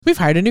we've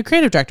hired a new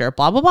creative director,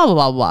 blah, blah, blah,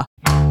 blah, blah, blah.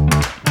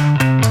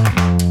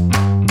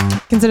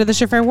 Consider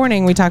this your fair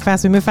warning. We talk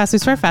fast, we move fast, we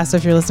swear fast. So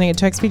if you're listening at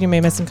 2x speed, you may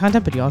miss some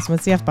content, but you also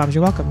miss the F-bombs.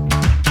 You're welcome.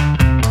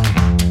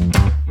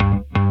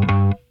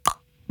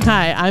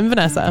 Hi, I'm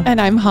Vanessa. And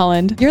I'm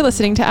Holland. You're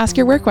listening to Ask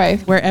Your Work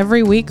Wife, where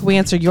every week we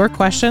answer your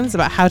questions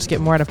about how to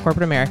get more out of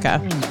corporate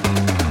America.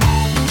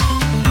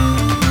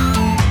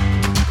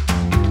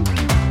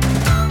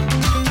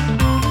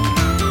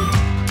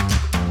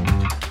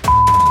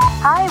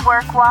 Hi,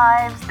 Work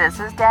Wives. This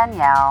is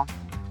Danielle.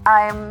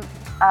 I'm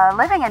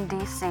living in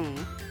D.C.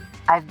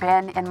 I've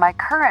been in my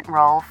current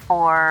role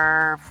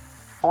for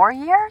 4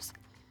 years.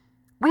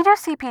 We do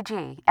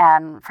CPG,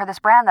 and for this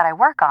brand that I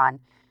work on,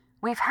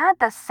 we've had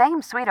the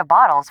same suite of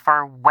bottles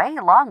for way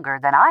longer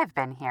than I've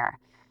been here.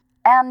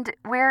 And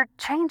we're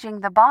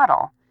changing the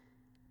bottle.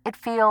 It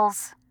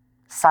feels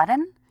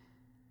sudden.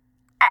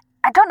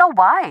 I don't know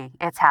why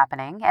it's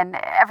happening, and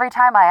every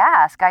time I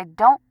ask, I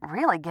don't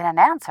really get an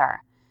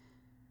answer.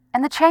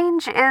 And the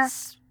change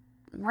is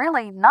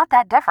really not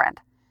that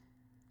different.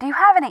 Do you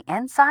have any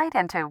insight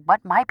into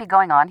what might be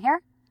going on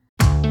here?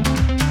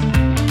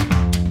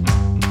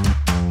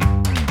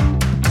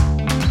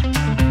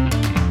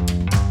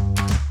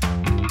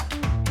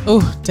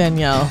 Oh,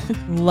 Danielle,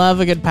 love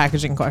a good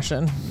packaging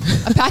question.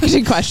 A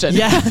packaging question.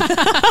 Yeah.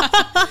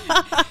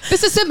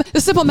 This is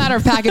a simple matter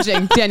of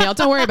packaging, Danielle.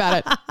 Don't worry about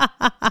it.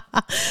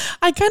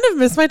 I kind of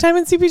miss my time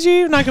in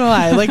CPG. I'm not going to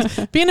lie.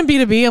 Like being in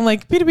B2B, I'm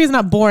like, B2B is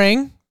not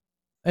boring.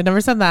 I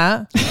never said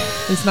that.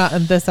 It's not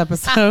in this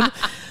episode.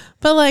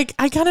 But like,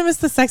 I kind of miss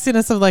the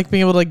sexiness of like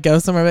being able to go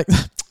somewhere like,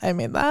 I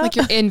made that. Like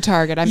you're in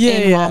Target, I'm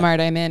in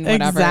Walmart, I'm in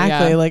whatever.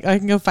 Exactly. Yeah. Like I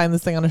can go find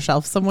this thing on a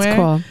shelf somewhere. That's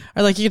cool.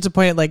 Or like you get to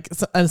point at like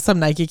some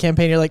Nike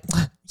campaign. You're like,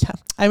 yeah,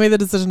 I made the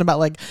decision about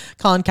like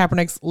Colin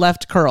Kaepernick's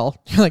left curl.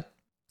 You're like,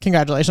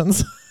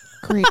 congratulations.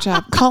 Great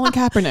job. Colin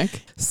Kaepernick.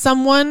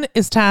 Someone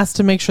is tasked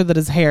to make sure that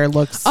his hair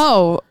looks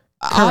correct.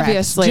 Do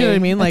Obviously. you know what I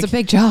mean? Like, it's a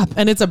big job.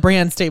 And it's a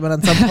brand statement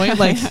at some point.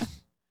 Like,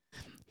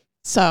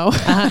 so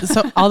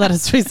all that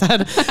is to be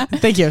said.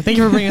 Thank you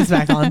for bringing us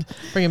back on,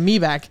 bringing me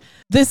back.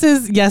 This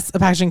is, yes, a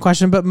packaging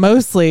question, but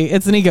mostly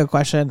it's an ego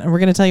question. And we're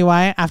going to tell you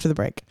why after the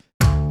break.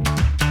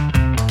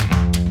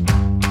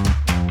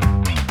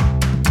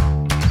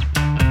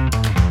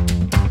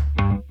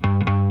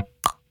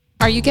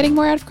 Are you getting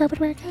more out of corporate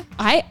America?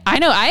 I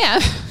know I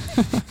am.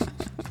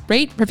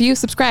 Rate, review,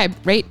 subscribe.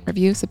 Rate,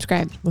 review,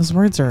 subscribe. Those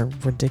words are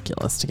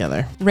ridiculous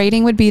together.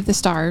 Rating would be the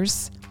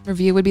stars.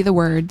 Review would be the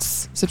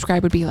words.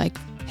 Subscribe would be like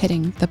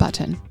hitting the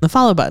button. The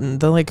follow button,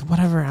 the like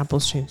whatever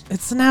Apple's changed.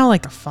 It's now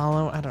like a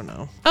follow. I don't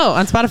know. Oh,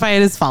 on Spotify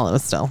it is follow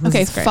still.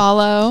 Okay,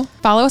 follow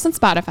us on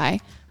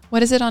Spotify.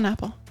 What is it on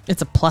Apple?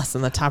 It's a plus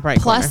in the top right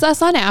Plus corner.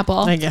 us on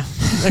Apple. Yeah.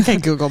 Okay,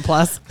 Google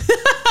Plus.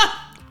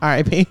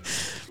 R.I.P.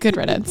 Good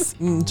riddance.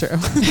 True.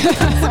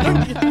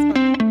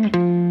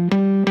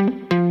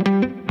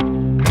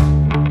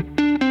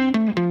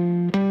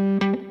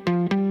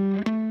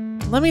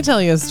 Let me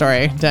tell you a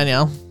story,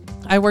 Danielle.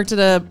 I worked at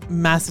a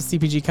massive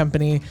CPG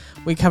company.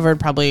 We covered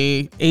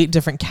probably 8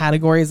 different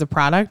categories of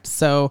product.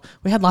 So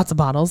we had lots of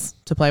bottles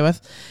to play with.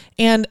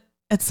 And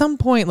at some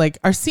point, like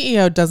our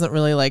CEO doesn't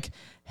really like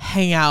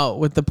hang out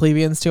with the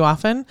plebeians too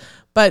often.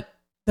 But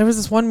there was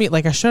this one meet,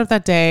 like I showed up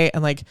that day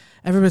and like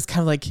everybody's kind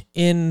of like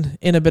in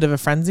a bit of a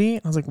frenzy.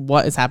 I was like,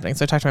 what is happening?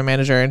 So I talked to my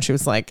manager and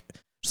she's like,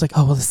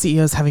 oh, well, the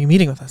CEO is having a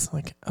meeting with us. I'm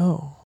like,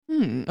 oh,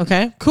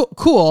 okay,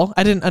 cool.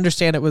 I didn't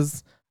understand it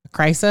was a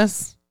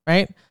crisis,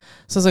 right?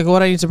 So I was like, what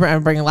do I need to bring?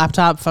 I'm bringing a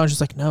laptop, phone.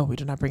 She's like, no, we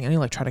do not bring any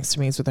electronics to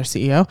meetings with our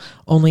CEO.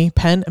 Only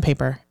pen and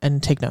paper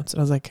and take notes. And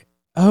I was like,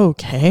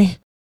 okay.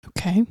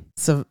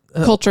 So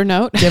culture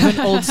note. Given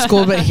old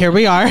school, but here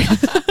we are,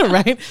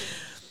 right?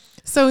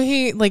 So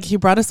he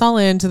brought us all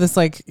into this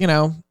like, you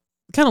know,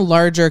 kind of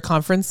larger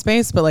conference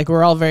space, but like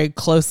we're all very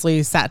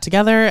closely sat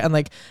together and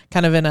like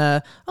kind of in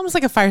a almost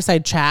like a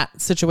fireside chat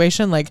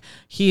situation. Like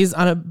he's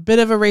on a bit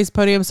of a raised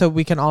podium so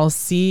we can all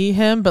see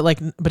him, but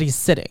he's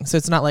sitting. So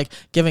it's not like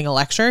giving a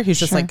lecture. He's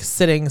just like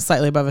sitting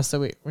slightly above us. So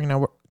we're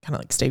kind of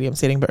like stadium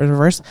seating, but in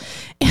reverse.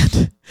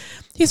 And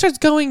he starts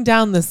going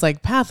down this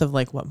like path of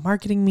like what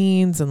marketing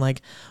means and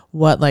like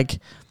what like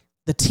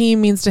the team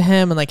means to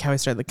him and like how he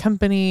started the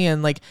company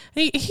and like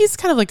he's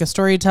kind of like a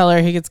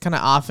storyteller. He gets kind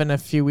of off in a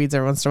few weeds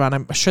every once in a while.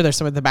 I'm sure there's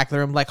someone in the back of the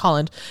room like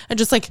Holland and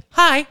just like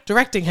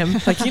directing him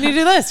like you need to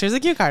do this. Here's a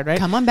cue card, right?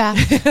 Come on back.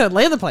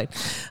 Lay the plane.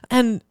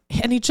 And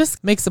he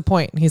just makes a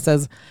point and he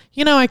says,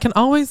 you know, I can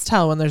always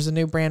tell when there's a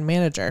new brand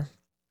manager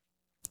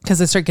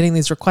because I start getting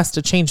these requests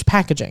to change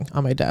packaging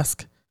on my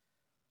desk.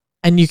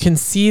 And you can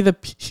see the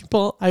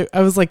people.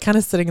 I was like kind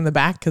of sitting in the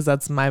back because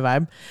that's my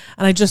vibe.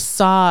 And I just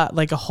saw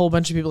like a whole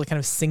bunch of people like kind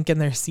of sink in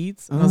their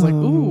seats. And I was like,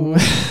 ooh.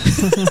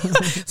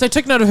 So I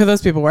took note of who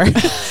those people were.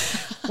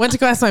 Went to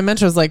go ask my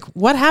mentor, was like,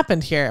 what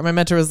happened here? And my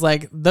mentor was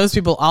like, those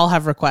people all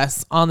have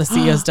requests on the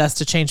CEO's desk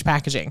to change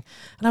packaging.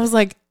 And I was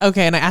like,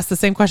 okay. And I asked the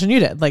same question you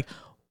did. Like,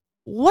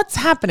 what's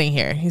happening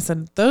here? He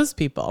said, those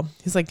people.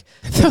 He's like,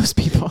 those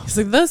people. He's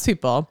like, those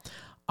people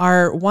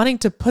are wanting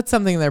to put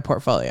something in their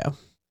portfolio.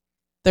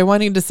 They're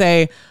wanting to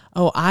say,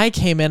 oh, I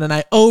came in and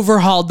I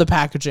overhauled the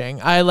packaging.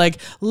 I like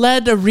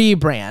led a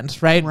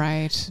rebrand, right?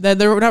 Right. Then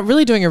they're not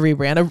really doing a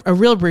rebrand. A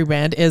real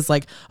rebrand is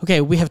like, okay,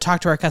 we have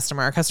talked to our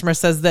customer. Our customer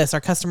says this.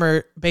 Our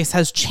customer base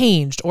has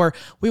changed, or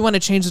we want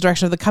to change the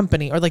direction of the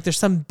company, or like there's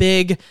some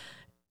big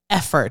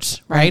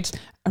effort, right?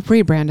 A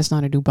rebrand is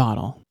not a new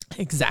bottle.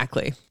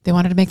 Exactly. They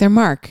wanted to make their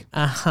mark.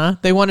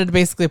 They wanted to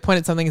basically point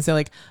at something and say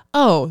like,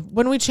 oh,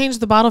 when we changed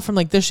the bottle from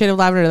like this shade of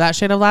lavender to that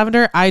shade of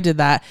lavender, I did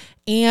that.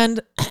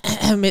 And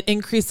it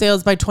increased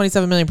sales by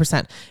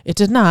 27,000,000%. It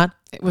did not.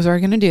 It was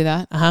already going to do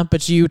that.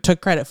 But you took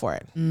credit for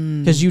it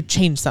because you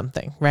changed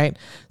something, right?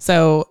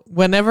 So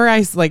whenever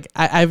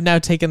I've now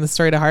taken the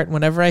story to heart.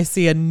 Whenever I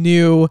see a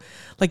new,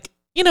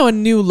 a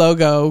new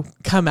logo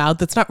come out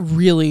that's not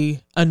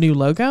really a new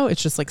logo,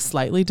 it's just like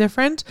slightly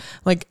different.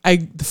 Like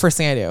the first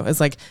thing I do is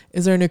like,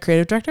 is there a new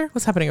creative director?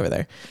 What's happening over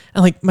there?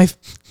 And like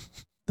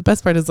the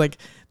best part is like,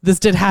 this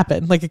did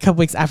happen like a couple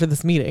weeks after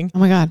this meeting. Oh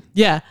my God.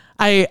 Yeah.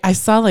 I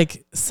saw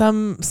like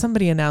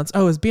somebody announced,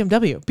 oh, it was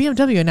BMW.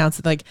 BMW announced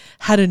it like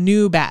had a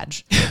new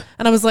badge.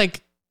 And I was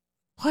like,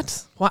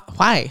 what?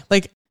 Why?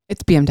 Like,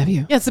 it's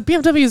BMW. Yeah. So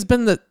BMW has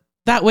been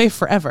that way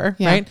forever,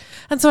 Yeah. right?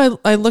 And so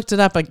I looked it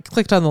up, I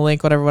clicked on the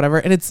link, whatever,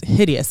 and it's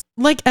hideous.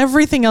 Like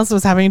everything else that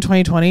was happening in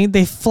 2020,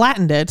 they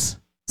flattened it.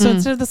 So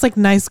instead of this like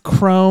nice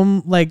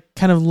chrome, like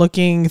kind of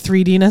looking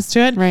 3D-ness to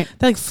it, Right.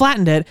 they like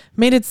flattened it,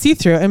 made it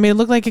see-through, and made it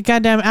look like a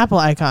goddamn Apple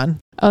icon.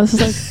 Oh, this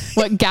is like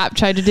what Gap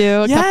tried to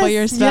do a couple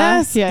years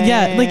back. Yes.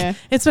 Yeah.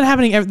 It's been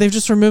happening. They've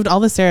just removed all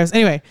the serifs.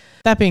 Anyway,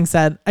 that being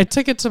said, I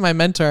took it to my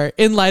mentor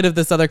in light of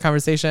this other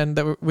conversation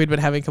that we'd been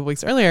having a couple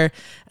weeks earlier.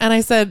 And I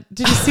said,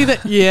 did you see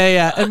that?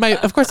 Yeah. And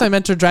of course my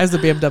mentor drives the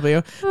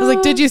BMW. I was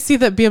like, did you see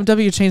that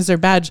BMW changed their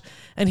badge?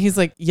 And he's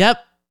like,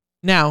 yep.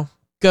 Now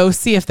go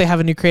see if they have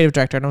a new creative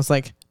director. And I was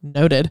like,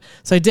 noted.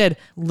 So I did.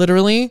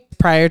 Literally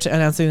prior to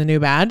announcing the new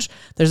badge,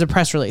 there's a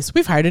press release.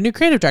 We've hired a new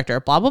creative director,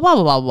 blah, blah, blah,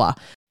 blah, blah, blah.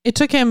 It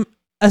took him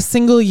a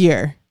single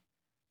year,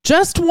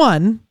 just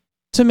one,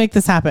 to make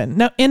this happen.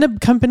 Now, in a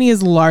company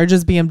as large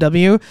as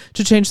BMW,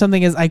 to change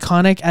something as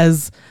iconic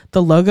as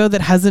the logo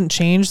that hasn't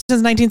changed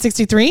since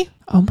 1963,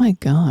 Oh my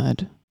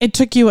God. it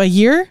took you a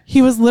year.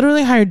 He was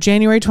literally hired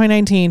January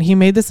 2019. He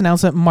made this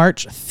announcement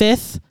March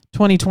 5th,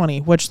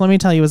 2020, which let me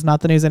tell you was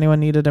not the news anyone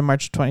needed in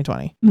March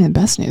 2020. I mean, the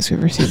best news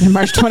we've received in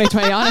March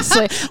 2020,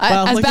 honestly.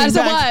 Well, as bad as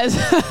back-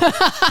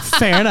 it was.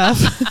 Fair enough.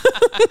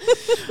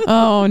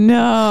 Oh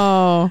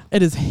no.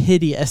 It is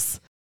hideous.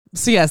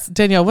 So yes,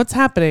 Danielle, what's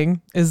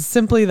happening is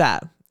simply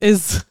that.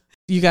 Is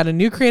you got a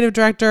new creative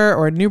director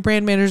or a new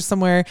brand manager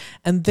somewhere,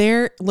 and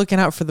they're looking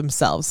out for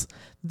themselves.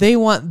 They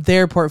want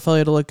their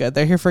portfolio to look good.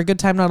 They're here for a good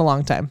time, not a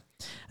long time.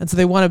 And so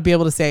they want to be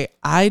able to say,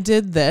 I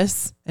did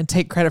this, and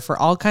take credit for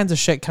all kinds of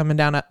shit coming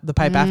down the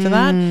pipe after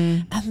that.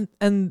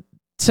 And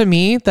to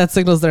me, that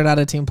signals they're not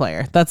a team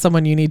player. That's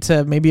someone you need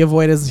to maybe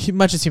avoid as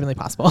much as humanly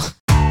possible.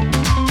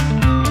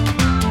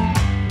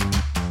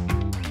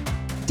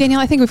 Danielle,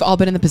 I think we've all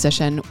been in the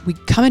position. We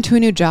come into a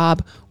new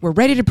job. We're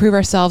ready to prove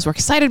ourselves. We're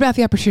excited about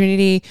the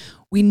opportunity.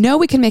 We know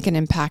we can make an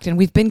impact, and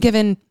we've been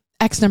given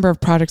X number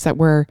of projects that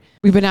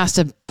we've been asked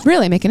to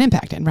really make an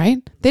impact in, right?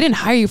 They didn't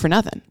hire you for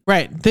nothing.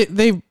 Right.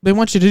 They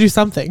want you to do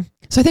something.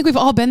 So I think we've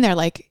all been there,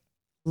 like,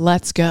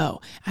 let's go.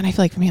 And I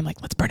feel like for me, I'm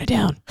like, let's burn it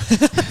down.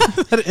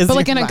 That is But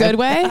like your in a vibe. good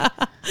way.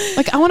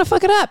 Like I want to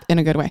fuck it up in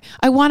a good way.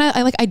 I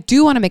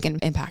do want to make an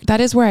impact. That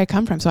is where I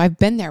come from. So I've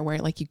been there where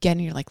like you get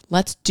and you're like,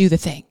 let's do the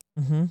thing.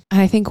 Mm-hmm.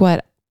 And I think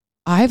what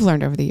I've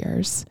learned over the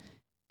years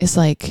is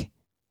like,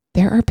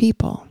 there are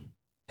people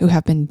who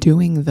have been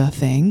doing the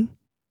thing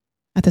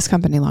at this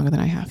company longer than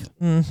I have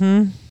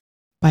Mm-hmm.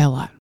 by a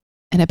lot.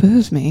 And it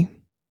behooves me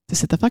to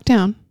sit the fuck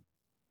down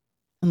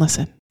and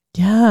listen.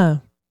 Yeah.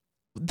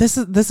 This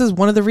is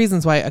one of the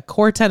reasons why a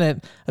core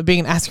tenet of being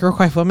an Ask Your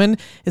Wife woman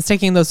is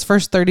taking those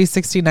first 30,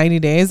 60, 90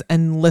 days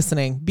and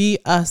listening. Be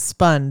a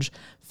sponge.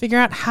 Figure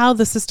out how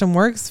the system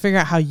works. Figure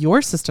out how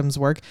your systems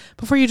work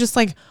before you just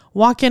like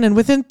walk in and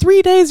within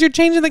 3 days you're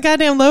changing the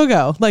goddamn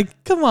logo.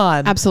 Like, come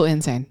on. Absolutely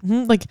insane.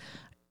 Mhm. Like,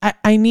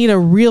 I need a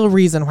real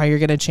reason why you're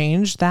going to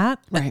change that.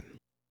 Right.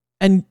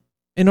 And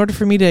in order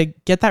for me to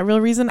get that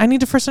real reason, I need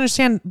to first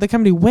understand the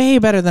company way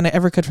better than I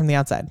ever could from the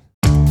outside.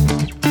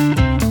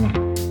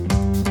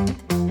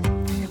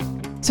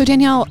 So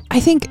Danielle, I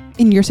think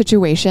in your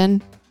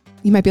situation,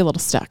 you might be a little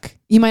stuck.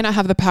 You might not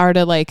have the power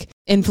to like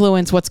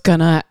influence what's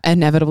gonna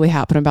inevitably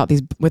happen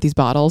with these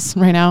bottles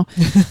right now.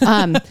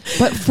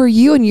 But for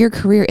you and your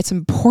career, it's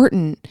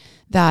important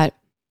that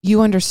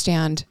you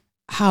understand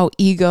how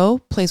ego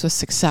plays with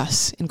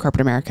success in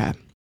corporate America.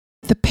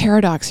 The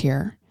paradox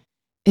here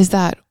is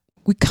that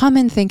we come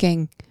in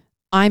thinking,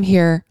 I'm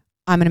here,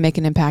 I'm going to make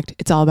an impact.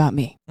 It's all about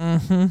me.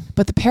 Mm-hmm.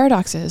 But the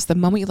paradox is the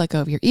moment you let go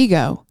of your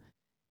ego,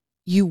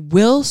 you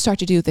will start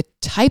to do the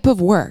type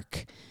of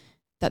work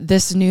that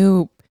this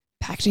new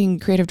packaging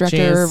creative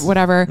director or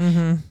whatever,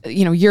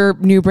 your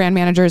new brand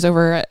managers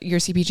over at your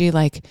CPG,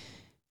 like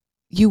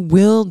you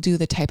will do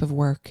the type of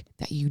work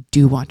that you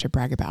do want to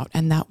brag about.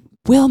 And that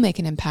will make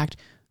an impact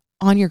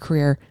on your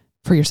career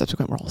for your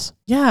subsequent roles.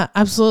 Yeah,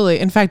 absolutely.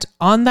 In fact,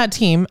 on that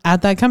team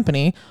at that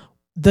company,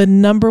 the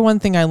number one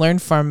thing I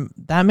learned from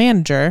that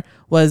manager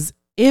was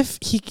if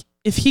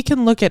he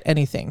can look at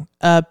anything,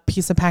 a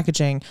piece of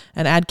packaging,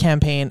 an ad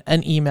campaign,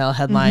 an email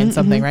headline,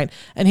 something, right?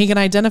 And he can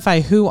identify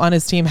who on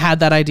his team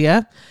had that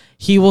idea,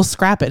 he will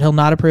scrap it. He'll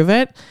not approve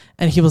it.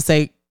 And he will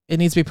say, it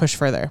needs to be pushed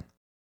further.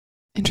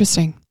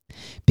 Interesting.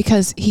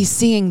 Because he's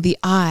seeing the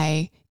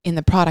I in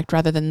the product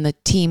rather than the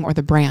team or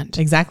the brand.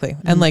 Exactly.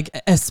 And like,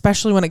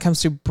 especially when it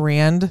comes to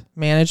brand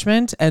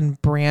management and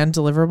brand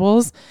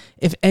deliverables,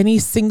 if any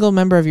single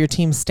member of your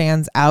team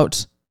stands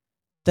out,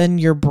 then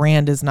your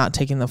brand is not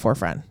taking the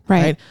forefront.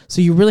 Right.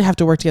 So you really have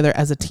to work together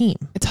as a team.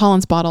 It's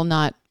Holland's bottle,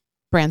 not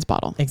brand's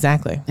bottle.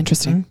 Exactly.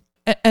 Interesting. Mm-hmm.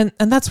 And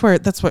that's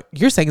what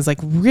you're saying is like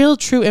real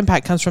true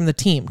impact comes from the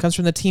team, comes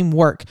from the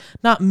teamwork,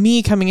 not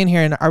me coming in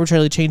here and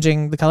arbitrarily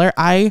changing the color.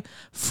 I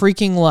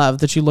freaking love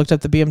that you looked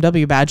up the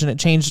BMW badge and it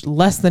changed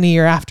less than a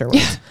year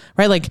afterwards,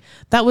 right? Like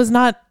that was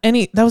not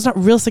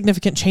real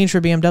significant change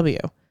for BMW.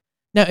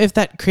 Now, if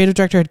that creative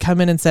director had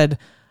come in and said,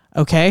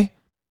 okay,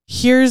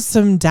 here's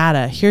some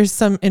data, here's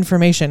some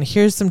information,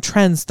 here's some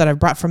trends that I've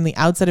brought from the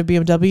outside of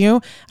BMW,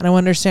 and I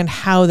want to understand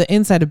how the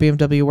inside of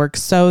BMW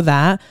works so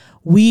that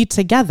we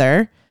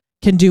together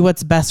can do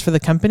what's best for the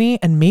company.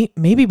 And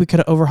maybe we could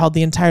have overhauled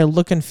the entire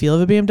look and feel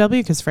of a BMW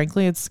because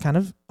frankly, it's kind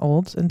of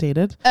old and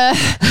dated,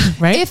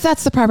 right? If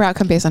that's the proper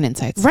outcome based on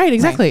insights. Right,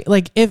 exactly. Right.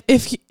 Like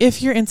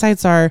if your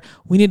insights are,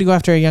 we need to go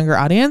after a younger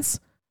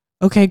audience.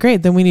 Okay,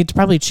 great. Then we need to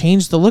probably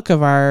change the look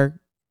of our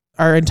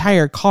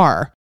entire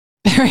car.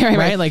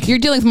 Right. Like you're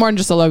dealing with more than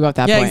just a logo at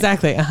that point. Yeah,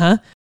 exactly.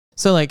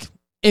 So like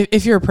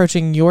if you're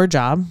approaching your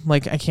job,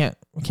 like we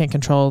can't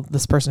control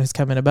this person who's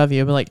come in above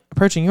you, but like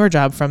approaching your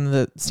job from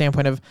the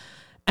standpoint of,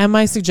 am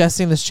I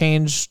suggesting this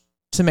change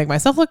to make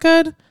myself look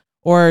good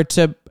or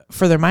to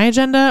further my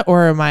agenda?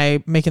 Or am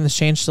I making this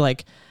change to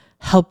like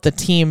help the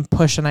team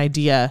push an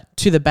idea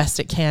to the best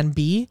it can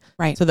be?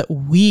 Right. So that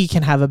we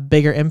can have a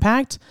bigger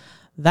impact.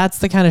 That's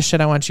the kind of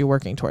shit I want you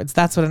working towards.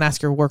 That's what an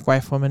Ask Your Work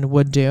Wife woman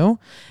would do.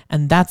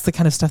 And that's the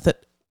kind of stuff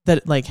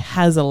that like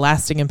has a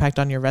lasting impact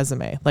on your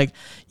resume. Like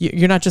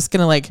you're not just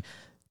going to like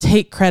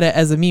take credit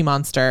as a me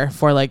monster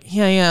for like,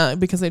 yeah,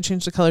 because I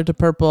changed the color to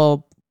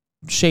purple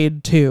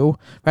shade 2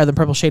 rather than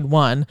purple shade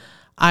 1,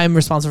 I'm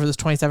responsible for this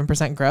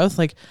 27% growth.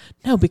 Like,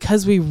 no,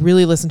 because we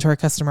really listened to our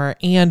customer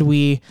and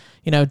we,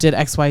 did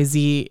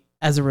XYZ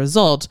as a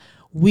result,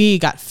 we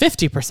got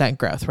 50%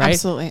 growth, right?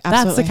 Absolutely.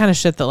 That's the kind of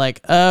shit that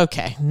like,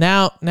 okay,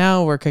 now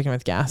we're cooking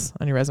with gas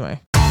on your resume.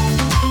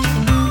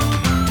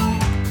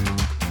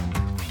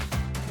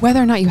 Whether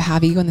or not you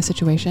have ego in the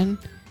situation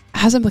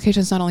has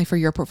implications not only for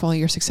your portfolio,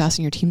 your success,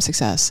 and your team's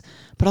success,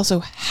 but also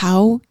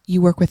how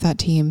you work with that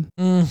team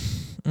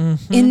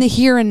in the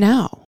here and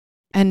now.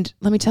 And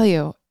let me tell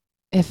you,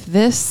 if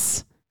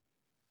this,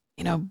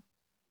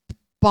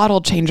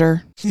 bottle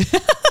changer,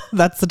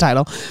 that's the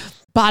title,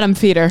 bottom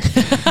feeder,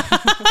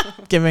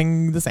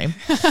 giving the same,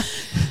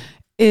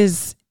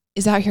 is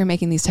out here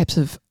making these types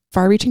of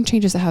far-reaching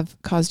changes that have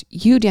caused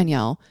you,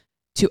 Danielle,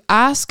 to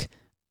ask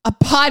a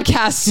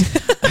podcast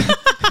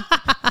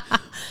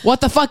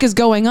what the fuck is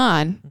going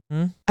on.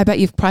 I bet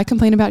you've probably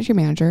complained about your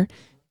manager.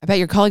 I bet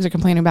your colleagues are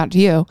complaining about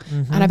you.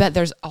 And I bet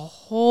there's a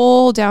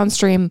whole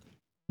downstream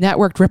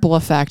networked ripple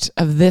effect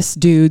of this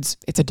dude's,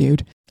 it's a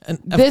dude,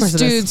 this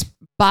dude's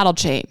bottle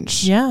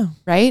change. Yeah.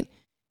 Right?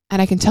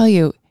 And I can tell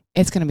you,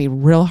 it's going to be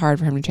real hard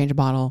for him to change a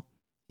bottle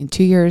in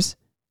 2 years,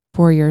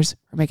 4 years,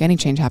 or make any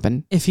change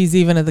happen. If he's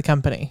even at the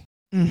company.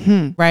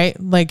 Right?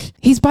 Like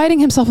he's biting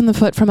himself in the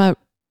foot from a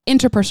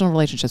interpersonal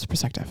relationships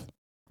perspective.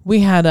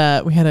 We had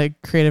a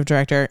creative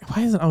director.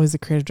 Why is it always the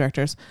creative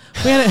directors?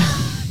 We had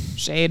a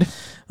shade.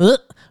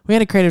 We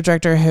had a creative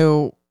director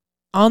who,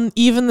 on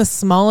even the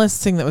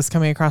smallest thing that was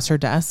coming across her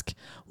desk,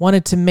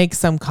 wanted to make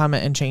some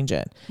comment and change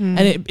it.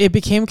 And it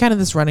became kind of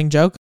this running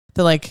joke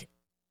that like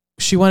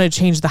she wanted to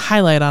change the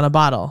highlight on a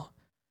bottle.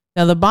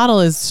 Now the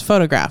bottle is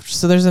photographed,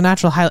 so there's a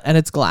natural highlight and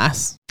it's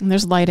glass. And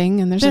there's lighting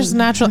and there's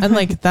natural and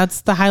like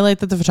that's the highlight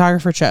that the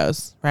photographer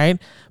chose,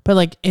 right? But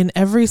like in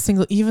every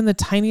single, even the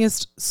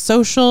tiniest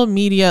social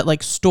media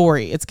like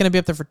story, it's going to be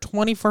up there for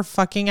 24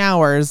 fucking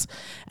hours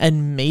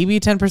and maybe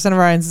 10% of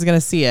our audience is going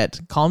to see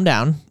it. Calm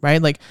down,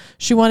 right? Like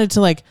she wanted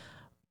to like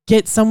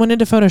get someone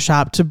into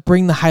Photoshop to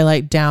bring the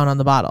highlight down on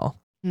the bottle,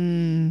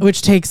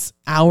 which takes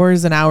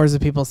hours and hours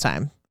of people's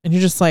time. And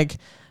you're just like,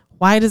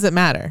 why does it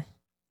matter?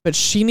 But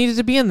she needed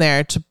to be in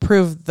there to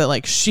prove that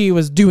like she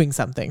was doing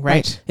something,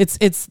 right? It's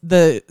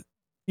the,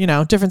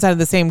 different side of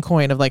the same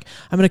coin of like,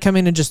 I'm going to come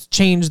in and just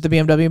change the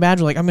BMW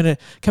badge. Or like I'm going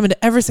to come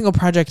into every single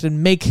project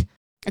and make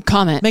a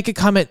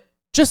comment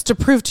just to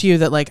prove to you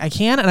that like I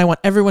can, and I want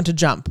everyone to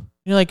jump. And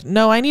you're like,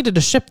 no, I needed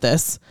to ship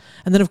this.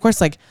 And then of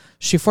course, like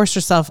she forced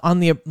herself on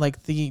the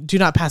do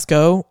not pass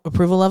go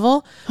approval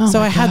level. So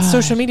I had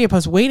social media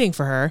posts waiting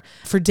for her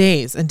for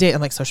days and days.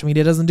 And like social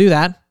media doesn't do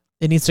that.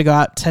 It needs to go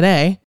out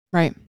today.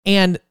 Right.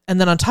 And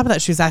then on top of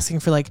that, she was asking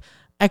for like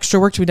extra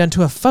work to be done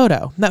to a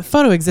photo. And that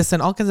photo exists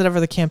in all kinds of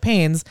other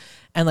campaigns.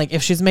 And like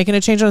if she's making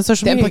a change on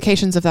social media, the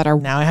implications of that are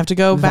now I have to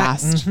go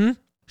vast. back.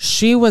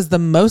 She was the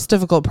most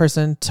difficult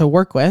person to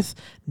work with.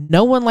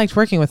 No one liked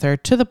working with her,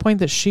 to the point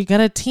that she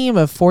got a team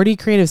of 40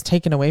 creatives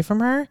taken away from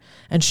her,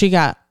 and she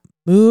got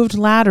moved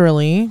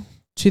laterally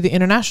to the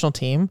international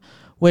team,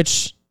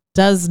 which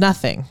does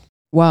nothing.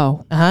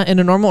 Whoa. In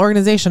a normal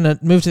organization, a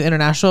move to the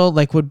international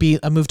would be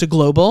a move to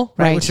global,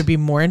 right? Which would be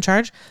more in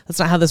charge. That's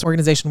not how this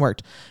organization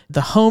worked.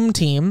 The home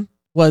team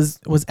was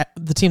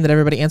the team that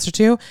everybody answered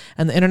to,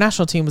 and the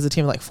international team was a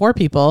team of 4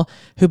 people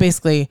who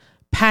basically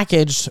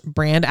packaged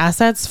brand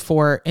assets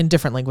in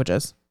different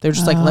languages. They're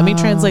just let me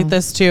translate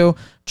this to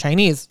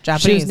Chinese,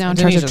 Japanese. She was now in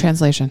charge of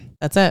translation.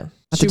 That's it.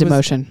 That's a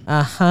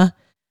demotion.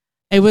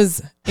 It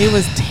was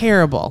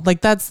terrible.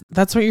 That's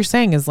what you're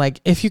saying is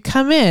if you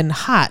come in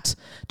hot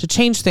to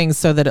change things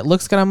so that it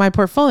looks good on my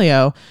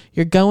portfolio,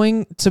 you're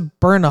going to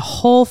burn a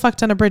whole fuck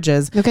ton of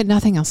bridges. You'll get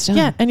nothing else done.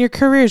 Yeah, and your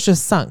career is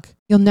just sunk.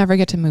 You'll never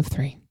get to move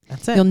 3.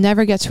 That's it. You'll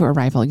never get to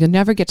Arrival. You'll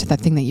never get to that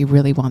thing that you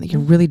really want, that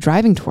you're really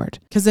driving toward.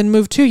 Because in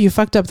move 2, you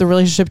fucked up the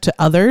relationship to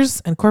others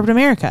and corporate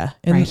America.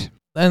 Right.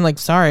 And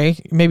sorry,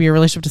 maybe your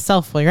relationship to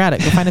self while you're at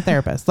it. Go find a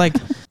therapist.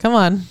 Come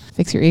on.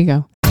 Fix your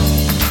ego.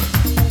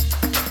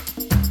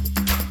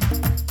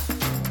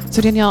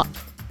 So Danielle,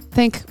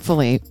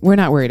 thankfully, we're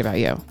not worried about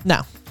you.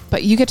 No.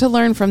 But you get to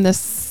learn from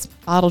this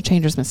bottle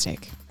changer's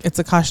mistake. It's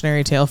a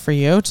cautionary tale for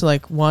you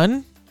to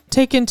one,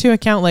 take into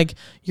account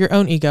your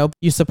own ego.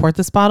 You support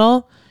this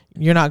bottle.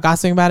 You're not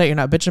gossiping about it. You're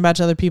not bitching about it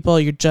to other people.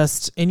 You're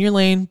just in your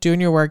lane,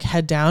 doing your work,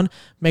 head down.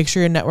 Make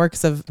sure your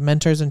networks of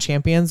mentors and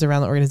champions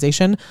around the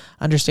organization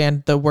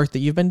understand the work that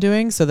you've been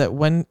doing, so that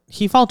when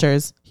he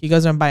falters, he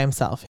goes on by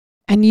himself.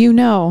 And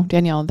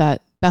Danielle,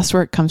 that best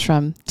work comes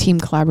from team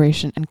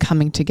collaboration and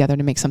coming together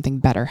to make something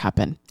better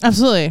happen.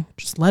 Absolutely.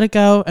 Just let it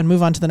go and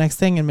move on to the next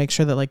thing, and make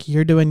sure that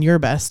you're doing your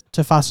best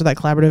to foster that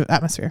collaborative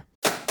atmosphere.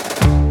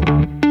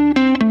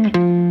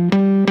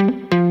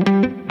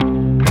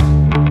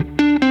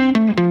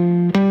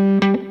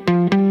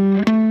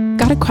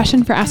 Got a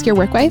question for Ask Your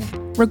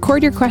Workwife?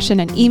 Record your question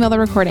and email the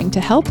recording to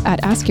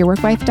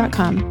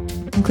help@askyourworkwife.com.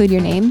 Include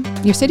your name,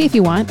 your city if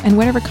you want, and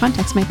whatever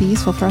context might be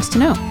useful for us to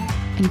know.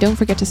 And don't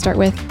forget to start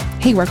with,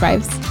 "Hey,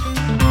 Workwives."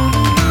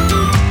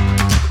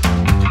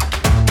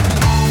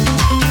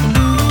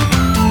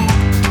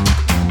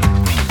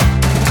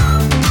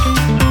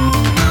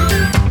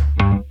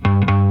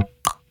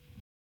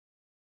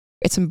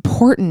 It's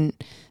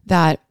important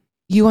that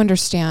you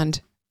understand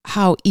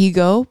how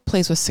ego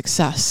plays with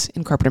success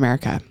in corporate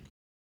America.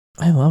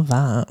 I love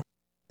that.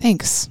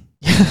 Thanks.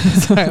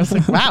 Sorry, I was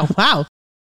wow.